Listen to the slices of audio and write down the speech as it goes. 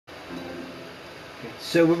Okay,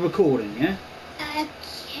 so we're recording, yeah?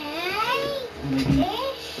 Okay. Yeah.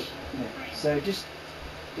 So just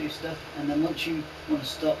do stuff, and then once you want to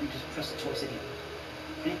stop, you just press it twice again.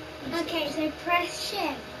 Okay? Okay, so press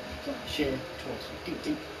shift. Share twice. Dink,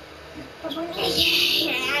 dink. Yeah. I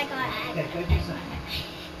got it. Okay, go do something.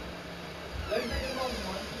 Don't do the long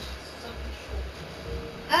one, just something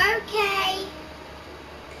short. Okay.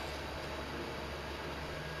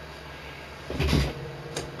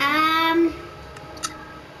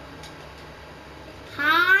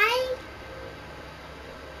 Hi.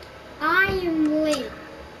 I am Lee.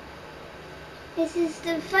 This is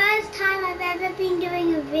the first time I've ever been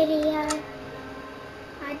doing a video.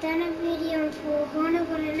 I've done a video for Honor,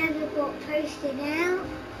 but it never got posted out.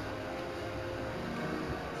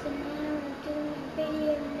 So now I'm doing a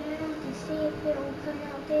video now to see if it will come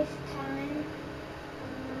out this time.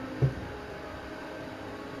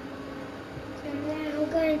 And then I'm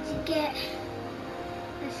going to get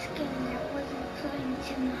a skin that wasn't put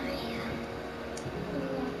into my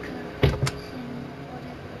locker and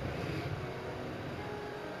whatever.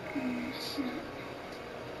 It's not.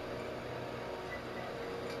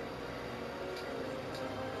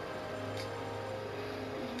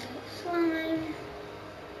 Slime.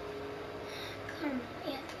 Come on,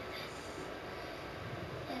 yeah.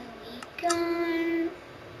 There we go.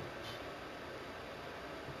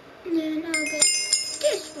 And then I'll get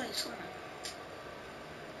this way slime.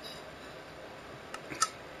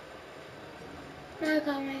 Now I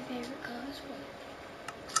got my favorite colors.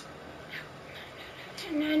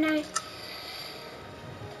 No.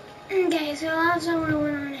 Okay, so that's all I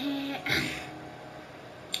went on here.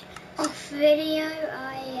 Off video, I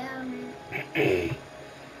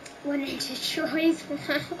went into Troy's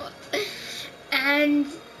world, and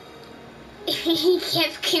he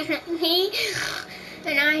kept killing me,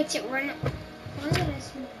 and I had to run. Why did I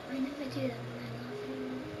smile? I never do that when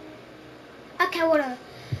I laugh. Okay, whatever.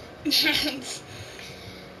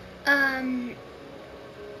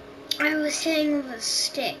 I was hitting with a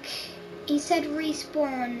stick. He said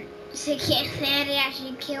respawn, so can't say he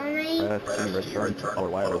actually kill me. Return to our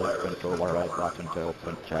wireless control wireless box until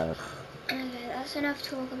open chat. Okay, that's enough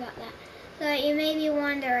talk about that. So you may be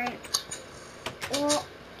wondering,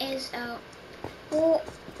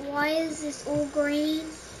 why is this all green?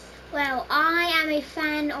 Well, I am a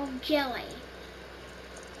fan of jelly.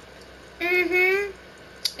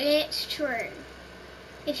 It's true.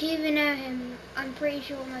 If you even know him, I'm pretty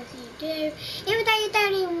sure most of you do. Even though you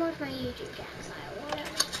don't even watch my YouTube channel, so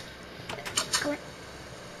whatever.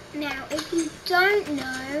 Now, if you don't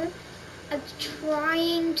know, I'm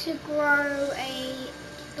trying to grow a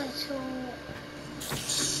little...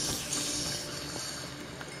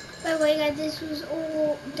 By the way guys, this was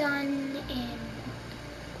all done in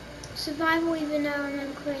survival, even though I'm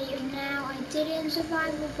in creative now. I did it in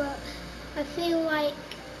survival, but I feel like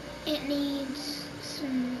it needs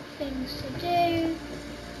some things to do.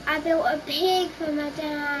 I built a pig for my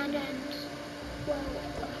dad and, well,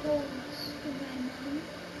 a horse for my mum.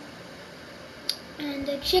 And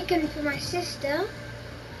a chicken for my sister.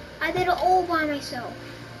 I did it all by myself.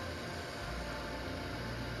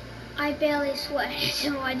 I barely sweat,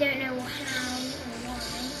 so I don't know how or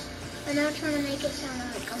why. I'm not trying to make it sound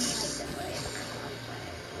like I'm like the way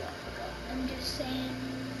I'm just saying.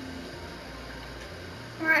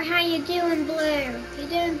 Alright, how you doing, Blue? You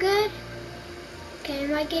doing good? Okay, I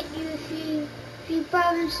might get you a few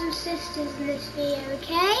brothers and sisters in this video,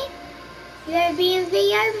 okay? You ever been in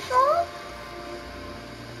video before?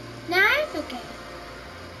 No? Okay.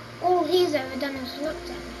 All he's ever done is looked at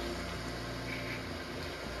me.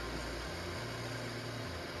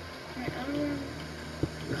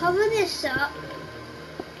 Cover this up.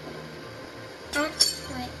 Oh,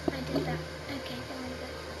 wait, I did that. Okay, there we go.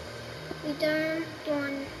 We don't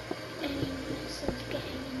want any messes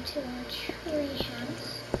getting into our tree house.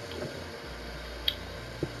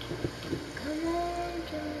 Come on,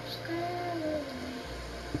 just go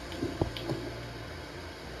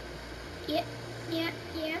away.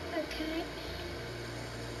 Yep, okay.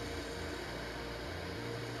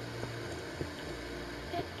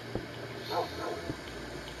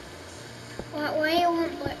 Why you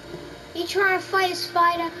want Blue? You trying to fight a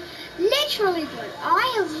spider? Literally, Blue.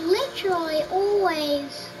 I have literally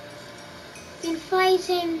always been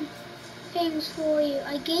fighting things for you.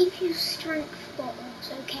 I gave you strength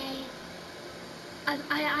bottles, okay?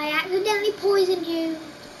 I accidentally poisoned you,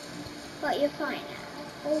 but you're fine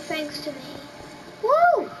now. All thanks to me.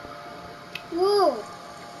 Woo! Whoa!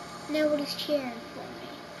 Nobody's cheering for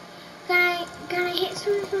me. Can I hit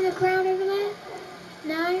something from the ground over there?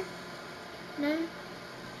 No? No?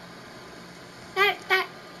 That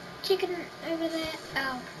chicken over there?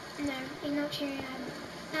 Oh, no, you're not cheering at me.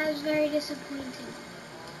 That was very disappointing.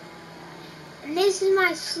 And this is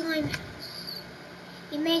my slime house.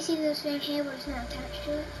 You may see this thing here, but it's not attached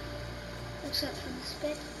to it. Except for this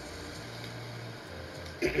bit.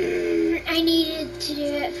 I needed to do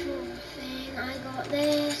it for the thing. I got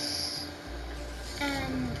this.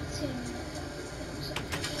 And two more things.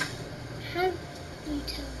 How do you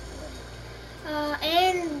tell?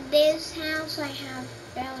 In this house I have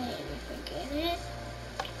barely anything in it.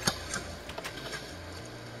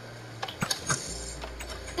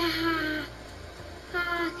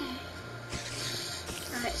 Okay.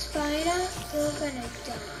 Alright, spider, you're gonna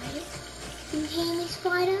die. You hear me,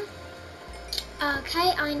 spider?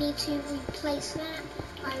 Okay, I need to replace that.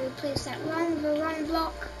 I replaced that with the wrong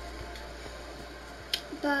block.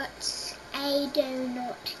 But I do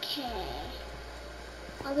not care.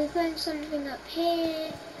 I'll be putting something up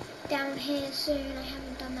here, down here soon. I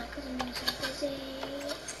haven't done that because I'm being so busy.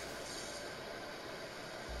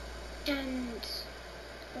 And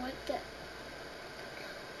what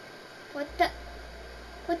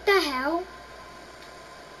the hell?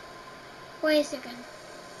 Wait a second.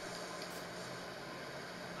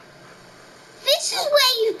 This is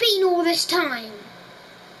where you've been all this time.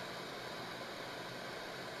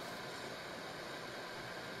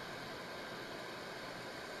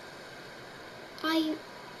 Are you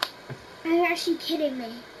actually kidding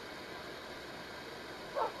me?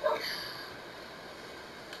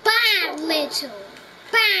 Bad little,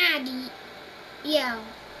 bad, yo,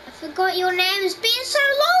 I forgot your name. It's been so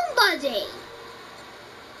long, buddy.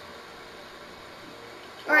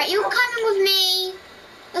 Alright, you're coming with me.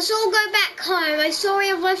 Let's all go back home. I'm sorry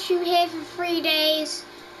I've left you here for 3 days.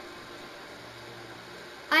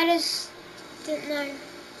 I just didn't know.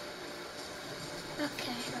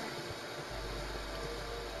 Okay, alright.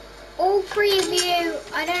 All 3 of you,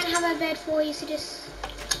 I don't have a bed for you, so just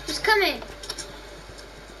come in.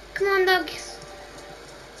 Come on, dogs.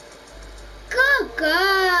 Good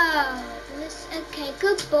girl. Okay,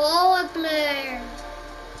 good boy, Blue.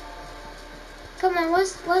 Come on,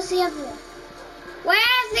 what's the other one?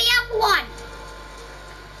 Where's the other one?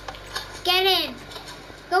 Get in.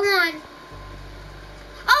 Come on.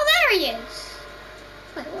 Oh, there he is.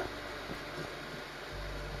 Wait, what?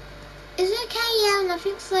 Is it okay? Yeah,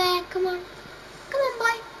 nothing's there. Come on. Come on,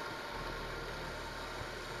 boy.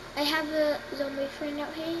 I have a zombie friend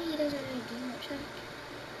out here. He doesn't really do much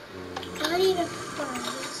though. I need to find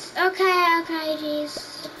this. Okay,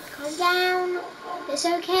 jeez. Calm down. It's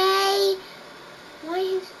okay. Why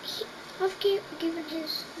is I've given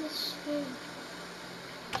his this food.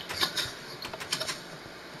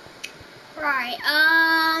 Right,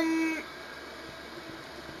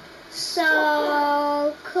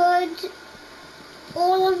 so could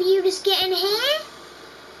all of you just get in here?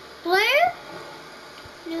 Blue?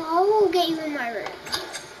 No, I will get you in my room.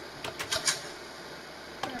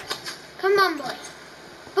 Right. Come on, boy.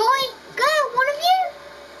 Boy, go, one of you.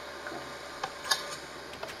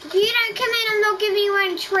 If you don't come in, I'm not giving you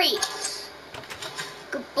any treats.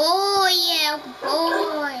 Good boy, yeah, good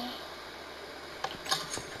boy.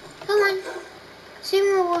 Come on.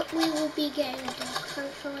 Soon we will be getting a dog,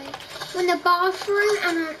 hopefully. In the bathroom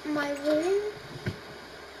and my room.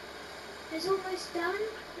 It's almost done.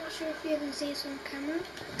 Not sure if you can see this on camera.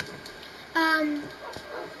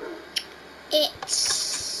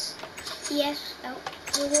 It's yes. Oh,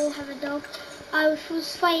 we will have a dog. I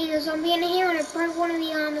was fighting a zombie in here and I broke one of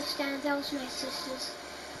the armor stands. That was my sister's.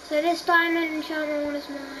 So this diamond enchantment one is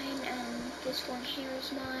mine, and this one here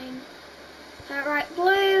is mine. Alright,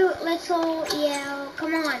 Blue, let's all yell.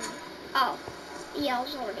 Come on. Oh,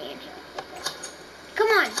 yell's already in here. Come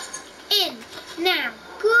on. In. Now.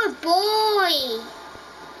 Good boy.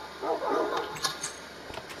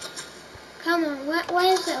 Come on,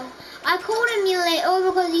 where's Little? I called him Little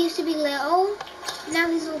because he used to be little. Now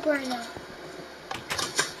he's all grown up.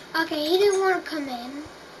 Okay, he didn't want to come in.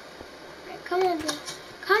 Right, come on, Blue.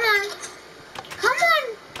 Come on. Come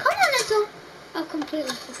on. Come on, Little. I've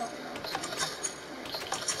completely forgotten that.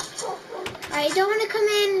 Alright, you don't want to come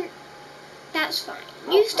in, that's fine.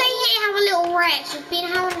 You stay here, have a little rest. You've been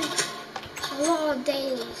having a lot of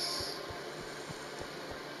days.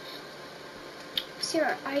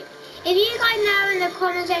 Sarah, if you guys know in the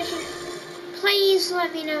comment section, please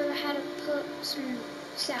let me know how to put some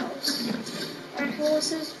cells on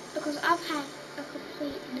horses, because I've had a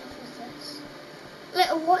complete enough of this.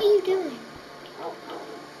 Little, what are you doing?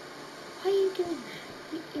 Why are you doing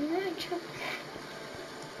that? You're not in trouble.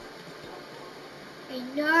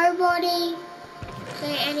 Ain't nobody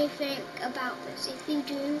say anything about this. If you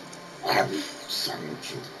do, I will send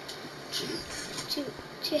you to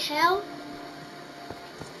to hell.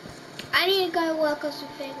 I need to go work on some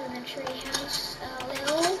things in the treehouse a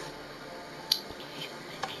little.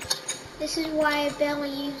 This is why I barely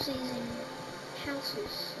use these in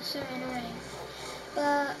houses. It's so annoying.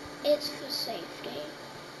 But it's for safety.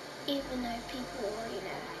 Even though people already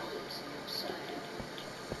know how to use them, so I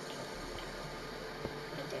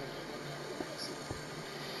don't even know why I said that.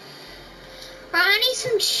 Right, I need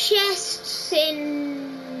some chests in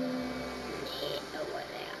here. Oh, where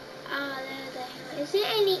they are? Ah, there they are. Is there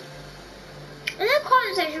any in the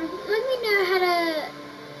comment section? Let me know how to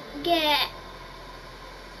get,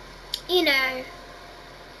 you know,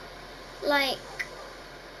 like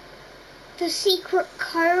the secret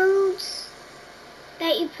codes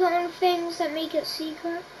that you put on things that make it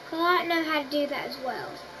secret, because I don't know how to do that as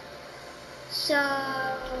well. So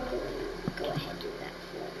go ahead and do that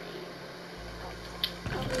for me.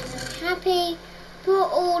 I'll be really happy. Put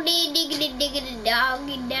all the diggity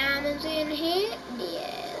doggy diamonds in here. Yeah,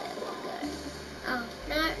 there we go. Oh,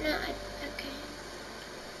 no, okay.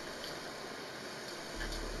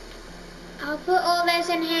 I'll put all this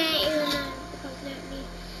in here even though because I don't need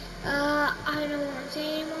I don't want to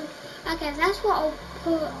say anymore. Okay, that's what I'll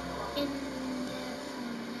put in there for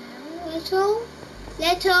now. Little.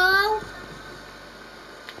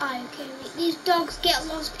 Okay, these dogs get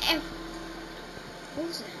lost what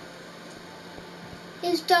was that?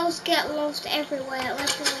 These dogs get lost everywhere,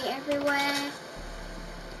 literally everywhere.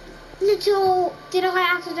 Little, did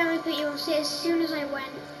I accidentally put you on sit as soon as I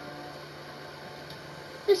went?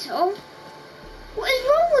 Little, what is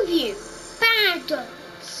wrong with you? Bad dog.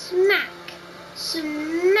 Smack.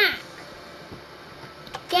 Smack.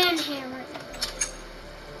 Get in here right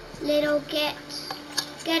now. Little, get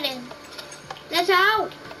in. Let's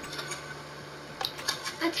out.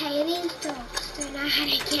 Okay, these dogs don't know how to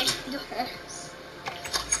get indoors.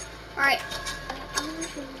 Alright.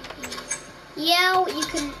 Yell, you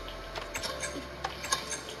can.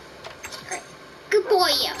 Alright. Good boy,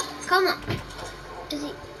 Yell. Come on.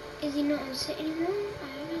 Is he not on sit anymore? I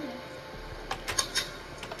don't know.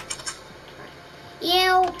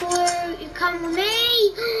 Yell, Blue, you come with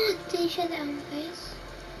me. Did he show that on the face?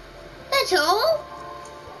 Little?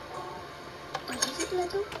 Oh, is it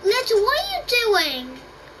Little? Little, what are you doing?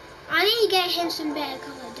 I need to get him some better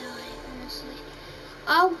color dye, honestly.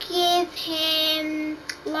 I'll give him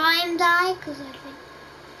lime dye, because I think...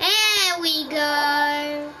 There we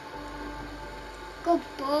go. Good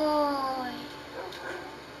boy.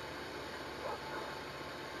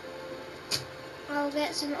 I'll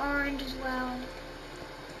get some orange as well.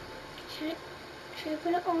 Should I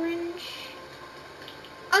put it orange?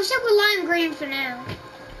 I'll stick with lime green for now.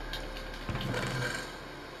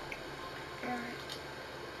 Alright.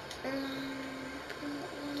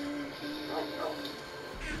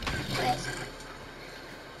 Wait a second.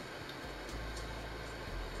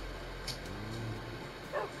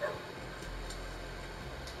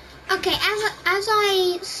 Okay, as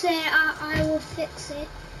I said, I will fix it.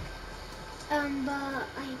 But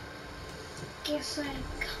I guess I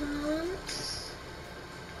can't.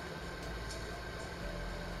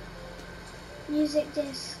 Music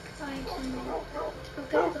disc item.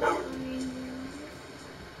 Okay,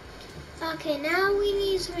 okay, now we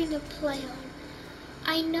need something to play on.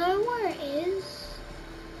 I know where it is.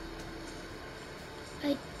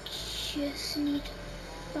 I just need to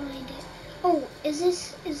find it. Oh, is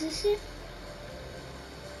this it?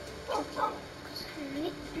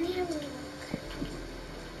 Let me have a look.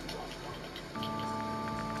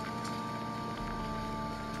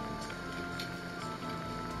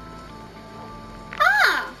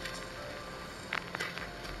 Ah!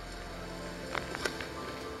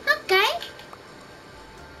 Okay.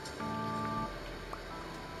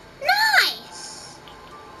 Nice!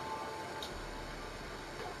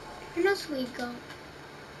 Where else we go?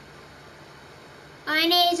 I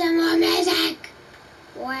need some more music!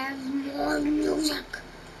 Where's more music?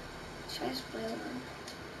 Should I just play one?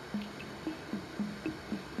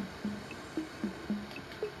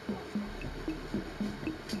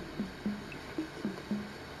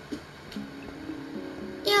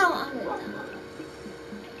 Yeah, I'm with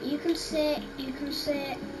that. You can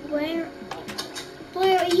sit. Where?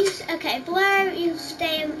 Blue, okay, Blue, you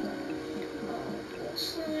stay in. Oh, poor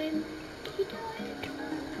slime. He died.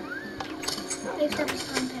 Lift up his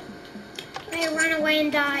content. They ran away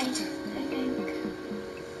and died, I think.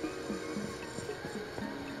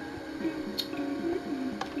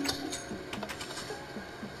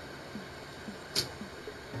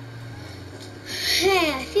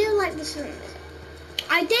 Hey, I feel like this one.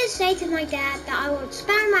 I did say to my dad that I would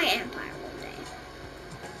expand my empire.